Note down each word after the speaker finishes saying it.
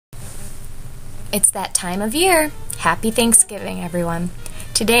It's that time of year. Happy Thanksgiving, everyone.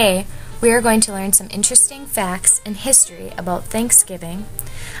 Today, we are going to learn some interesting facts and history about Thanksgiving.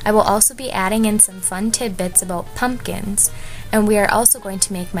 I will also be adding in some fun tidbits about pumpkins, and we are also going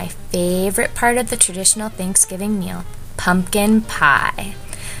to make my favorite part of the traditional Thanksgiving meal, pumpkin pie.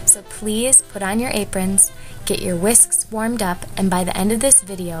 So please put on your aprons, get your whisks warmed up, and by the end of this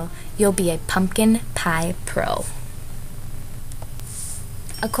video, you'll be a pumpkin pie pro.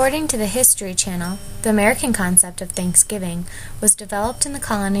 According to the History Channel, the American concept of Thanksgiving was developed in the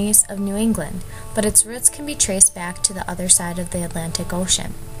colonies of New England, but its roots can be traced back to the other side of the Atlantic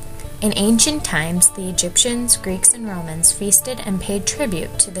Ocean. In ancient times, the Egyptians, Greeks, and Romans feasted and paid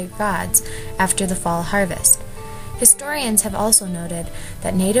tribute to their gods after the fall harvest. Historians have also noted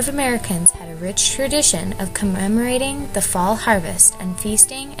that Native Americans had a rich tradition of commemorating the fall harvest and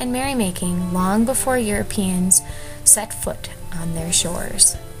feasting and merrymaking long before Europeans set foot on their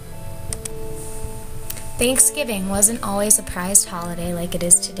shores. Thanksgiving wasn't always a prized holiday like it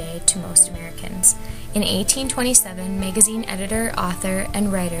is today to most Americans. In 1827, magazine editor, author,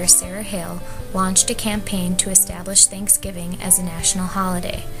 and writer Sarah Hale launched a campaign to establish Thanksgiving as a national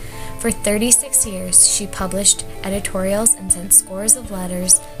holiday. For 36 years, she published editorials and sent scores of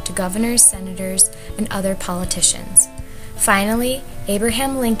letters to governors, senators, and other politicians. Finally,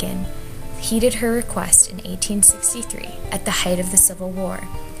 Abraham Lincoln heeded her request in 1863, at the height of the Civil War.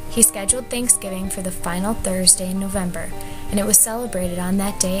 He scheduled Thanksgiving for the final Thursday in November, and it was celebrated on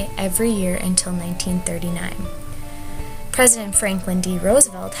that day every year until 1939. President Franklin D.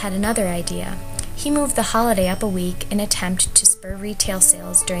 Roosevelt had another idea. He moved the holiday up a week in an attempt to spur retail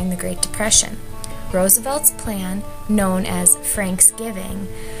sales during the Great Depression. Roosevelt's plan, known as Franksgiving,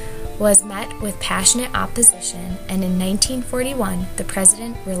 was met with passionate opposition, and in 1941, the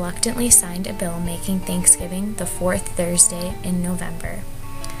president reluctantly signed a bill making Thanksgiving the fourth Thursday in November.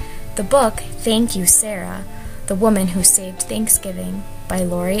 The book, Thank You, Sarah, The Woman Who Saved Thanksgiving, by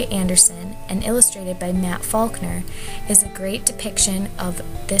Laurie Anderson and illustrated by Matt Faulkner, is a great depiction of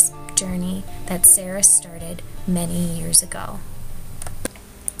this journey that Sarah started many years ago.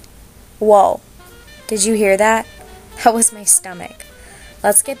 Whoa, did you hear that? That was my stomach.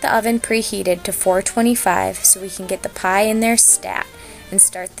 Let's get the oven preheated to 425 so we can get the pie in there stat and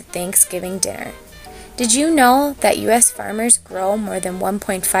start the Thanksgiving dinner. Did you know that U.S. farmers grow more than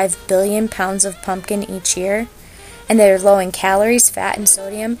 1.5 billion pounds of pumpkin each year? And they're low in calories, fat, and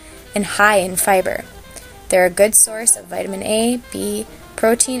sodium, and high in fiber. They're a good source of vitamin A, B,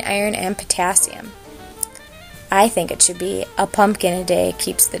 protein, iron, and potassium. I think it should be a pumpkin a day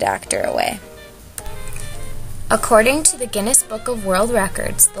keeps the doctor away. According to the Guinness Book of World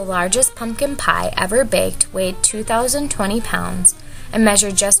Records, the largest pumpkin pie ever baked weighed 2,020 pounds and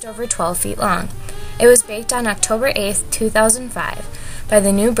measured just over 12 feet long. It was baked on October 8, 2005 by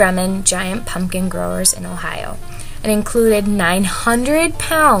the New Bremen Giant Pumpkin Growers in Ohio and included 900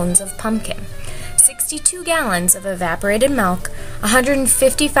 pounds of pumpkin, 62 gallons of evaporated milk,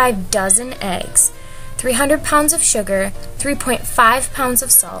 155 dozen eggs, 300 pounds of sugar, 3.5 pounds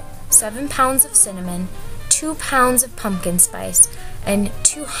of salt, 7 pounds of cinnamon, 2 pounds of pumpkin spice, and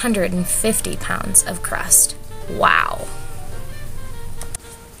 250 pounds of crust. Wow!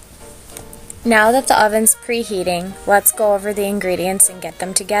 Now that the oven's preheating, let's go over the ingredients and get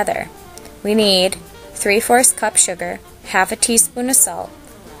them together. We need 3/4 cup sugar, half a teaspoon of salt,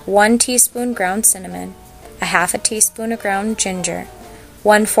 1 teaspoon ground cinnamon, a half a teaspoon of ground ginger,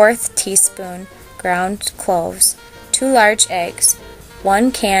 1/4 teaspoon ground cloves, 2 large eggs,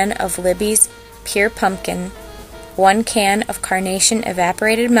 1 can of Libby's pure pumpkin, 1 can of Carnation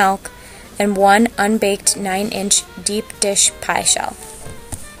evaporated milk, and 1 unbaked 9-inch deep dish pie shell.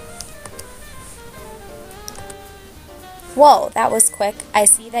 Whoa, that was quick. I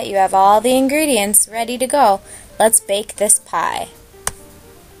see that you have all the ingredients ready to go. Let's bake this pie.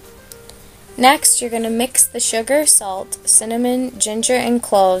 Next, you're going to mix the sugar, salt, cinnamon, ginger, and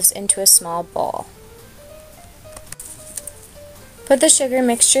cloves into a small bowl. Put the sugar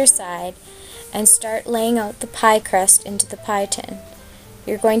mixture aside and start laying out the pie crust into the pie tin.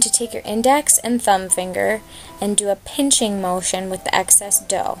 You're going to take your index and thumb finger and do a pinching motion with the excess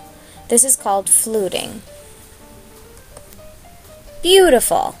dough. This is called fluting.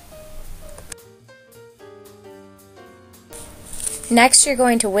 Beautiful! Next, you're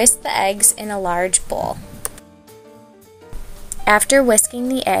going to whisk the eggs in a large bowl. After whisking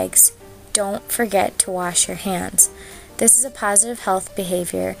the eggs, don't forget to wash your hands. This is a positive health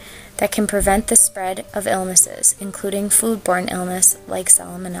behavior that can prevent the spread of illnesses, including foodborne illness like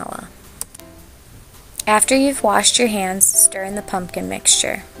salmonella. After you've washed your hands, stir in the pumpkin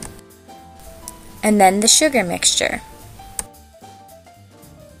mixture, and then the sugar mixture.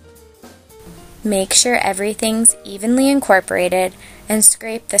 Make sure everything's evenly incorporated and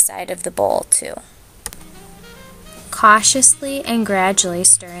scrape the side of the bowl too. Cautiously and gradually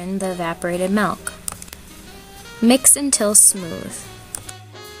stir in the evaporated milk. Mix until smooth.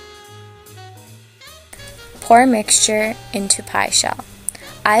 Pour mixture into pie shell.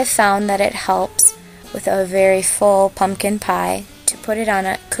 I've found that it helps with a very full pumpkin pie to put it on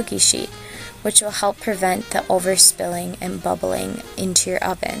a cookie sheet, which will help prevent the overspilling and bubbling into your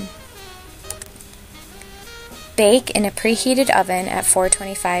oven. Bake in a preheated oven at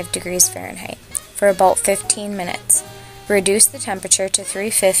 425 degrees Fahrenheit for about 15 minutes. Reduce the temperature to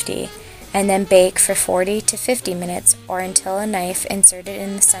 350 and then bake for 40 to 50 minutes or until a knife inserted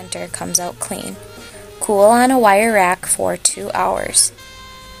in the center comes out clean. Cool on a wire rack for 2 hours.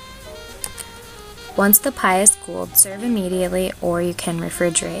 Once the pie is cooled, serve immediately or you can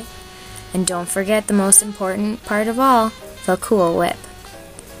refrigerate. And don't forget the most important part of all, the Cool Whip.